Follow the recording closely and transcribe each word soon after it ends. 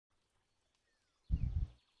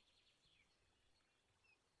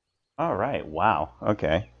Alright, wow.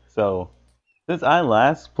 Okay. So, since I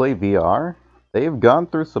last played VR, they've gone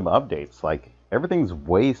through some updates. Like, everything's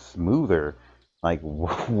way smoother. Like,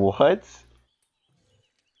 what?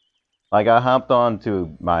 Like, I hopped on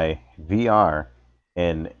to my VR,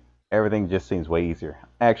 and everything just seems way easier.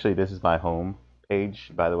 Actually, this is my home page,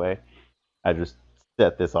 by the way. I just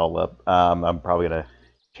set this all up. I'm probably gonna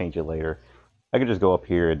change it later. I could just go up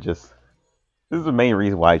here and just... This is the main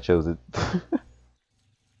reason why I chose it.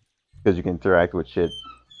 Because you can interact with shit.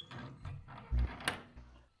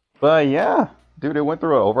 But yeah, dude, it went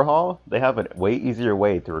through an overhaul. They have a way easier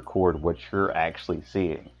way to record what you're actually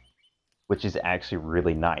seeing, which is actually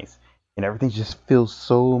really nice. And everything just feels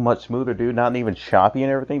so much smoother, dude. Not even choppy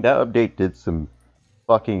and everything. That update did some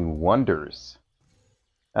fucking wonders.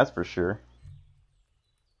 That's for sure.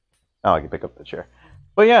 Oh, I can pick up the chair.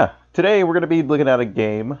 But yeah, today we're gonna be looking at a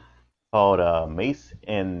game called Mace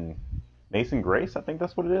and Grace. I think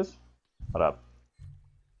that's what it is. Hold up.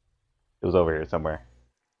 It was over here somewhere.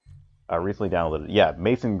 I recently downloaded it. Yeah,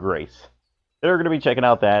 Mace and Grace. They're going to be checking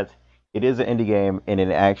out that. It is an indie game, and it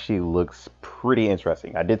actually looks pretty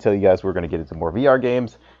interesting. I did tell you guys we're going to get into more VR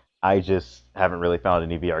games. I just haven't really found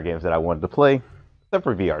any VR games that I wanted to play, except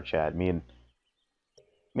for VR chat. Me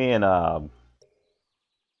and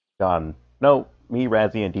John. No, me,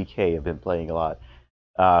 Razzie, and DK have been playing a lot.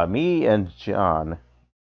 Me and John,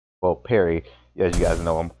 well, Perry, as you guys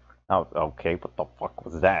know him. Oh, okay, what the fuck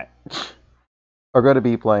was that? Are going to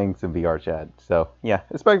be playing some VR chat. So, yeah,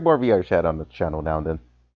 expect more VR chat on the channel now and then.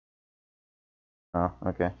 Oh,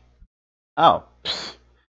 okay. Oh.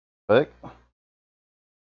 Fuck.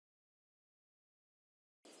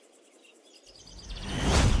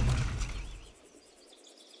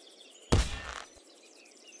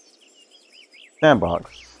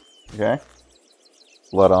 Sandbox. Okay.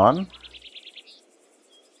 Blood on.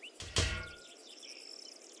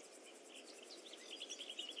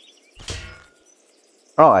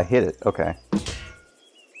 Oh, I hit it. Okay.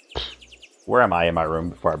 Where am I in my room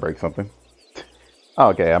before I break something? Oh,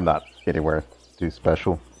 okay, I'm not anywhere too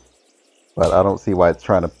special. But I don't see why it's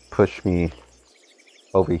trying to push me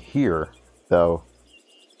over here, though.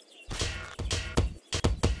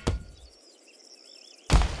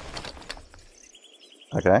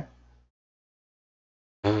 Okay.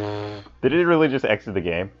 Did it really just exit the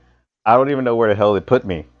game? I don't even know where the hell it put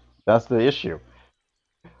me. That's the issue.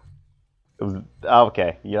 It was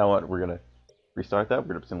okay. You know what? We're gonna restart that. We're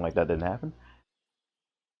gonna pretend like that didn't happen.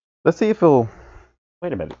 Let's see if it'll.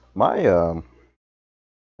 Wait a minute. My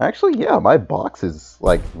actually, yeah, my box is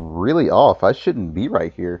like really off. I shouldn't be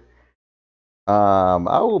right here. I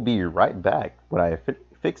will be right back when I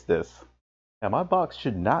fix this. Yeah, my box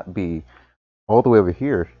should not be all the way over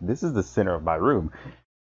here. This is the center of my room.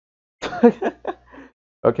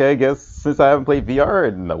 Okay, I guess since I haven't played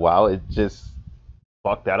VR in a while, it just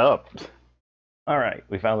fucked that up. Alright,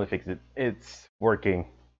 we finally fixed it. It's working.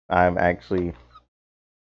 I'm actually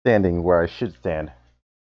standing where I should stand.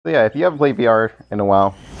 So yeah, if you haven't played VR in a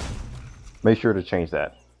while, make sure to change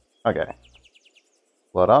that. Okay.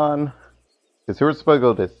 Blood on. Because who we're supposed to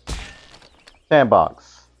go to this?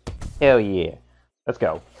 Sandbox. Hell yeah. Let's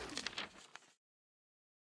go.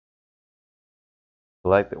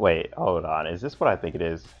 Select. Wait, hold on. Is this what I think it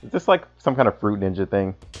is? Is this like some kind of Fruit Ninja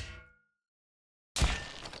thing?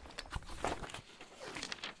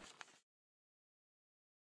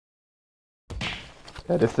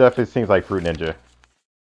 Yeah, this definitely seems like Fruit Ninja.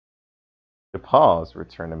 To pause,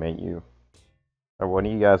 return to menu. Are one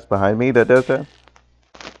of you guys behind me that does that?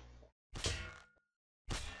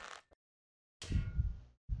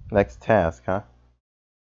 Next task, huh?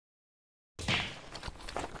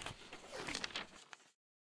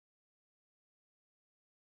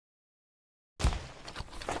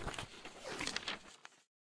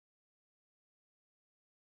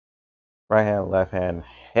 Right hand, left hand,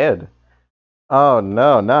 head. Oh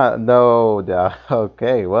no, no.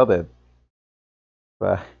 Okay, well then.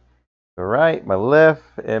 My right, my left,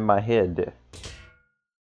 and my head.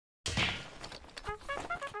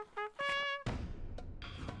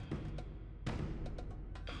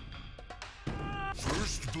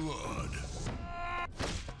 First blood.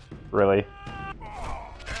 Really?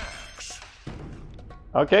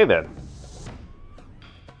 Okay then.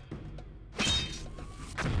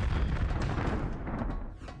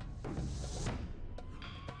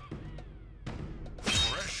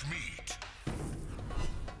 Fresh meat.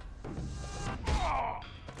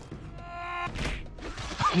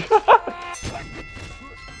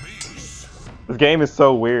 Mace. This game is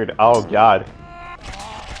so weird. Oh god.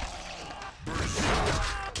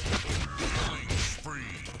 Killing spree.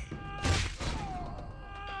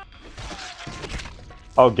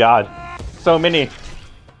 Oh god. So many.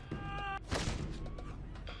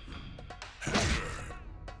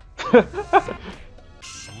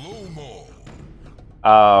 Slow-mo.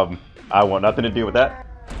 I want nothing to do with that.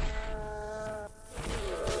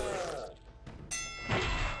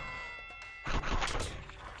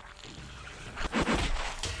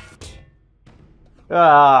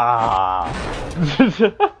 Ah.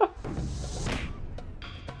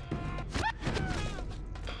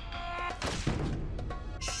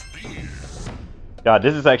 Spear. God,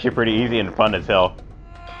 this is actually pretty easy and fun as hell.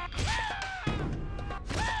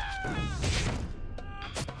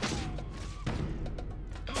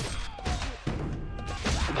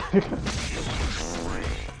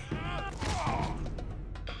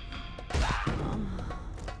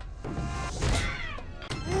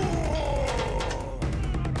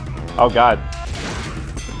 Oh god.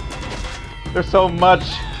 There's so much.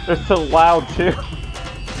 They're so loud too.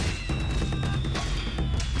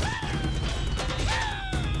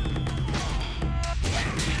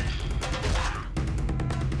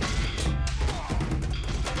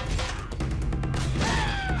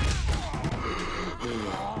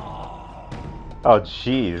 Oh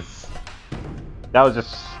jeez. That was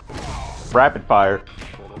just rapid fire.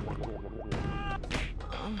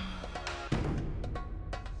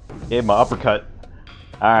 Gave my uppercut.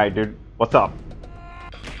 Alright, dude. What's up?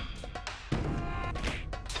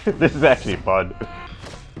 This is actually fun.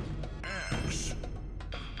 Axe.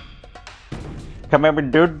 Come here,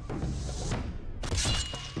 dude.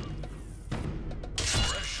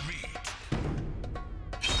 Fresh meat.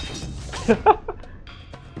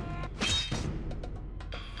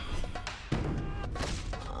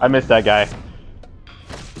 I missed that guy.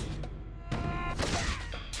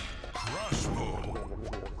 Crossbow.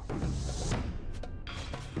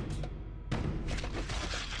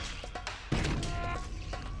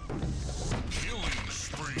 Killing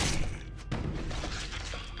spree.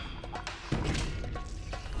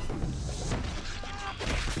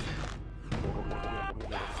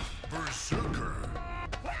 Berserker.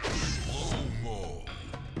 Slow-mo.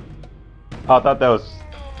 Oh, I thought that was...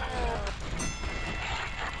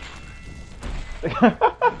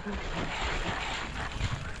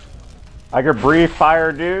 I could breathe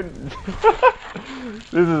fire, dude.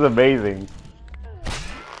 This is amazing.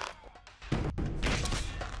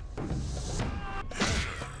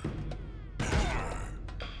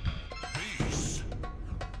 Mace.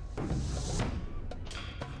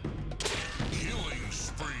 Killing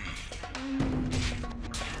spree.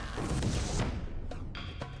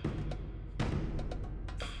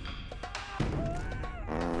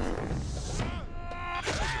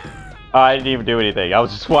 I didn't even do anything. I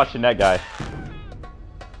was just watching that guy.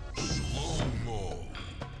 Slow-mo.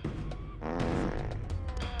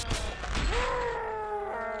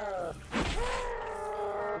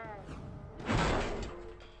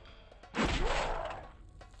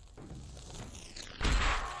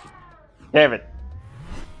 Damn it.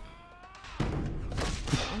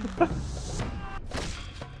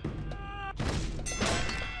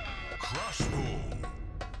 Crossbow.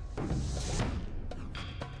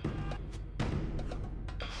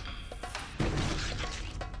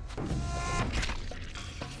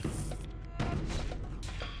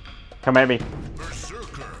 Come at me.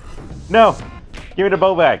 Berserker. No! Give me the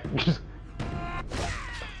bow back.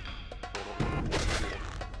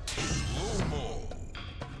 Slow-mo.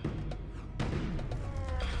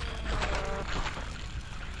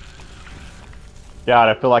 God,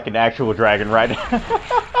 I feel like an actual dragon right now.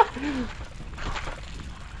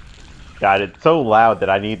 God, it's so loud that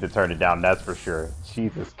I need to turn it down, that's for sure.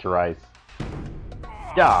 Jesus Christ.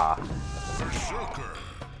 Yeah. Berserker.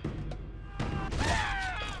 Club.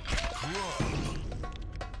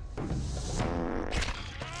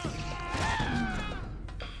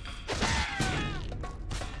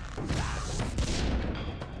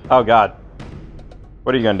 Oh God.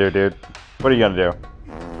 What are you gonna do, dude? What are you gonna do?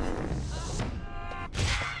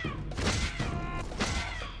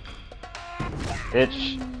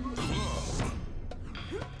 Bitch.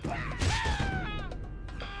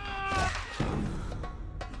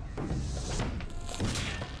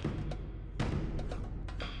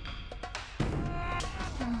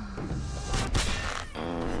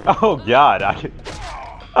 Oh God,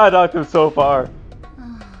 I knocked him so far.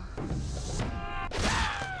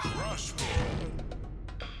 Crossbow.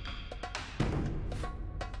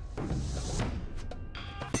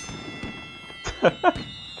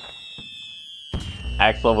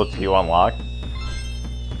 Axe level 2 unlocked.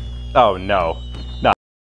 Oh no.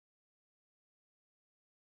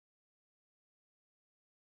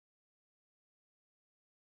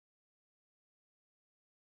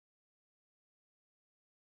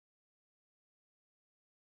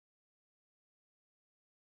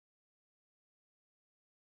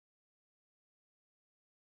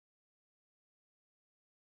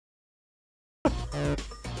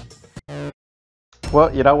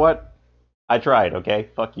 Well, you know what? I tried, okay?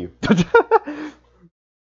 Fuck you.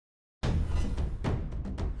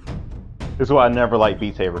 This is why I never liked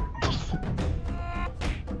Beat Saber.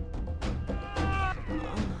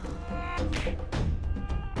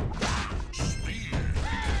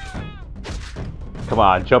 Come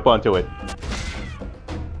on, jump onto it.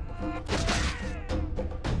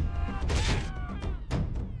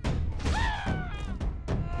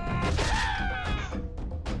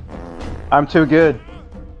 I'm too good.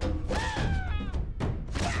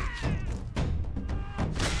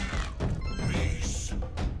 Mace.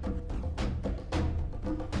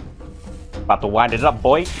 About to wind it up,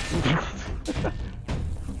 boy.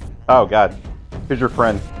 Oh god. Who's your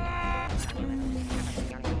friend?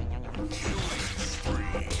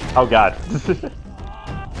 Oh god.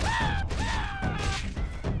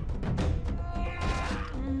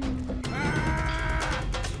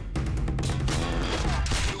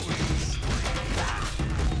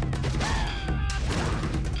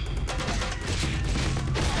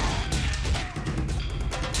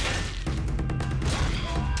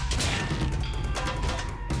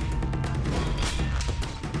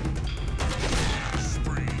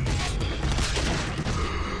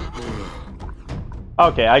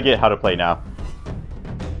 Okay, I get how to play now.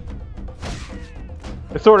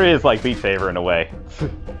 It sort of is like Beat Saber in a way.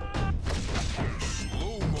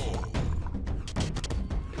 Slow-mo.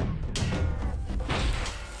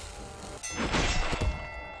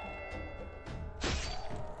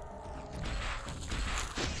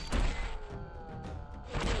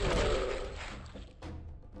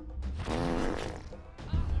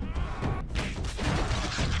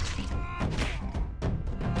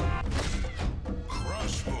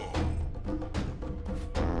 Crossbow.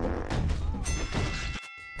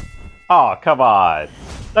 Oh, come on.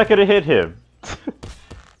 That could have hit him.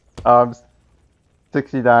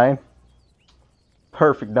 69.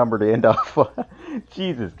 Perfect number to end off.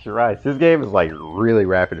 Jesus Christ. This game is like really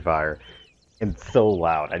rapid fire. And so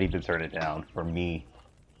loud. I need to turn it down for me.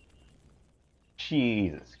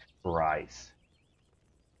 Jesus Christ.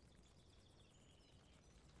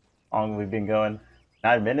 How long have we been going?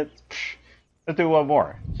 9 minutes? Psh, let's do one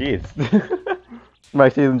more. Jeez. I'm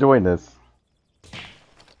actually enjoying this.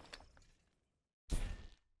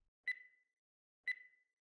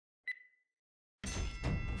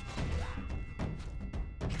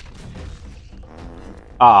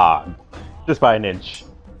 Ah, just by an inch.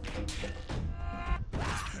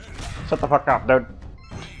 Shut the fuck up, dude.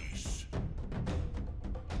 Mace.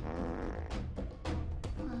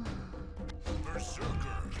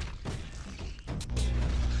 Berserker.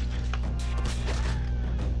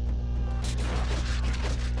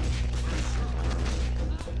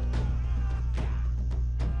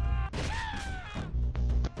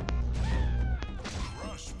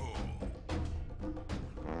 Crossbow.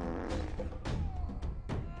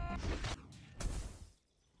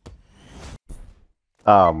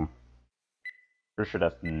 Pretty sure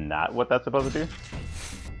that's not what that's supposed to do.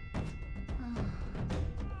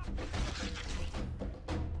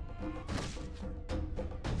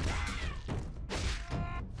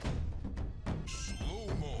 Slow-mo.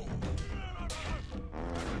 Slow-mo.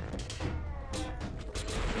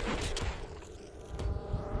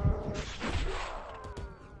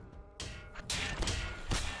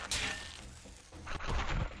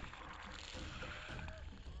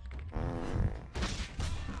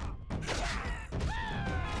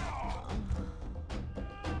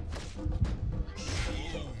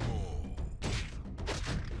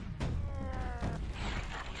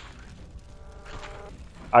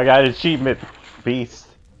 I got an achievement, beast.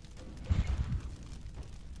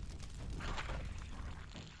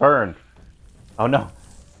 Burn. Oh no.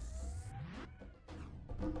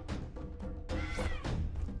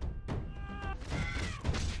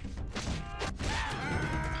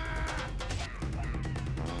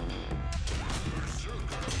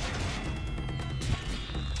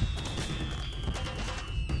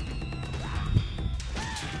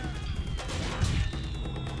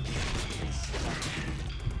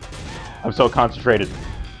 I'm so concentrated.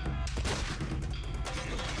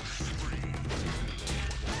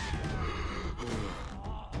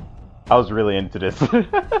 I was really into this.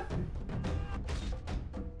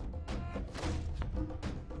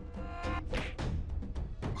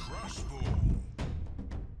 Crossbow.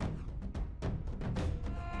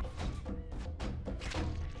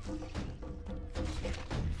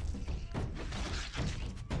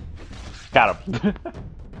 Got him.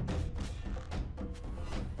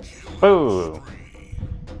 Boom.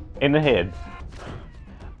 In the head.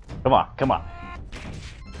 Come on, come on.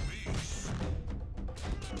 Mace.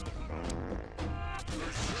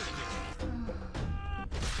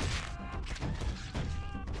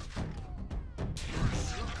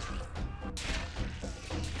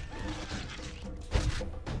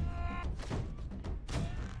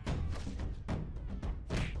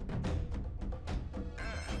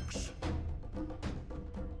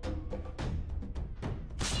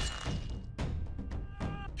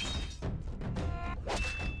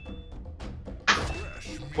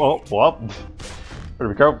 Oh, well. Better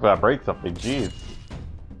be careful if I break something, jeez.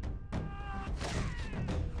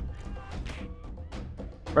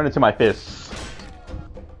 Run into my fists.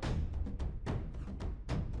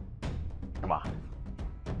 Come on.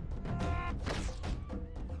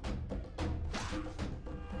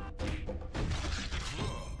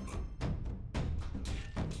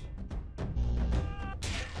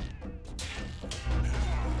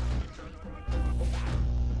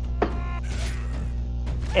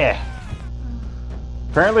 Eh.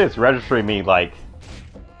 Apparently it's registering me, like,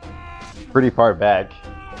 pretty far back.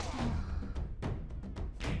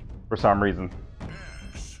 For some reason.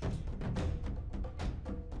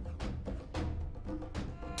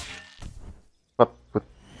 What?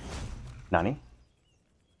 Nani?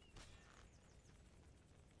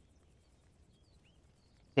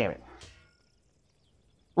 Damn it.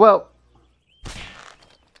 Well.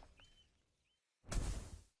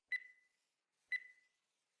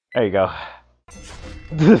 There you go.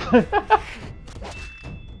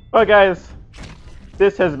 Well, guys,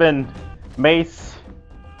 this has been Mace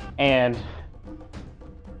and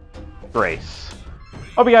Grace.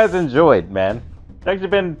 Hope you guys enjoyed, man. It's actually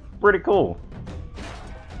been pretty cool.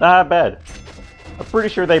 Not bad. I'm pretty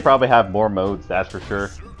sure they probably have more modes, that's for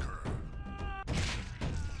sure.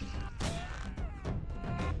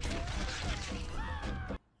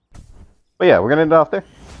 But yeah, we're gonna end it off there.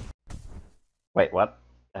 Wait, what?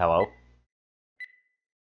 Hello?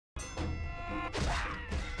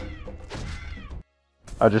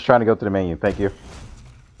 I was just trying to go to the menu, thank you.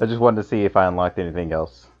 I just wanted to see if I unlocked anything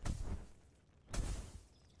else.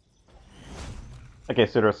 Okay,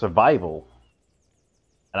 so there's survival.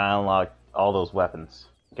 And I unlocked all those weapons.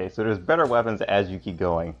 Okay, so there's better weapons as you keep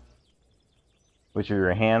going. Which are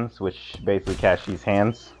your hands, which basically catch these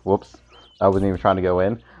hands. Whoops. I wasn't even trying to go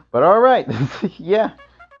in. But alright, yeah.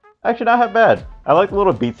 Actually not half bad. I like the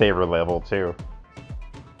little Beat Saber level too.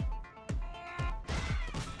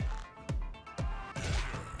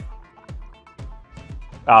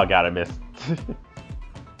 Oh god, I missed.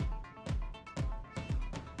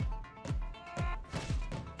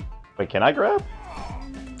 Wait, can I grab?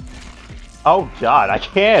 Oh god, I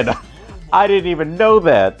can! I didn't even know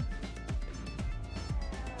that!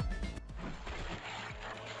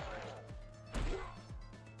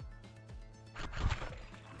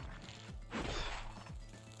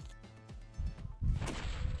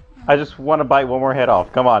 I just want to bite one more head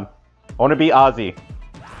off, come on. I want to be Ozzy.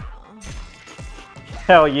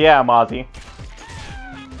 Hell yeah, I'm Ozzy.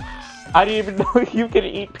 I didn't even know you could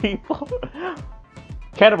eat people.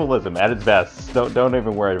 Cannibalism at its best. Don't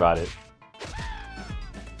even worry about it.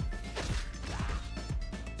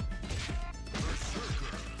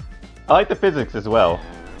 I like the physics as well.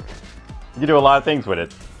 You can do a lot of things with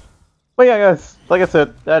it. But yeah, guys, like I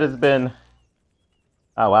said, that has been...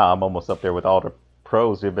 Oh wow, I'm almost up there with all the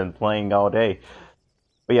pros who've been playing all day.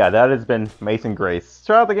 But yeah, that has been Mace and Grace.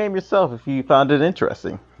 Try out the game yourself if you found it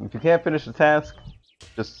interesting. If you can't finish the task,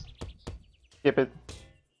 just skip it.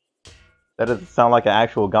 That doesn't sound like an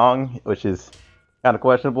actual gong, which is kind of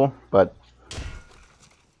questionable, but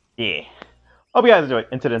yeah. Hope you guys enjoyed.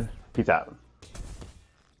 Until then, peace out.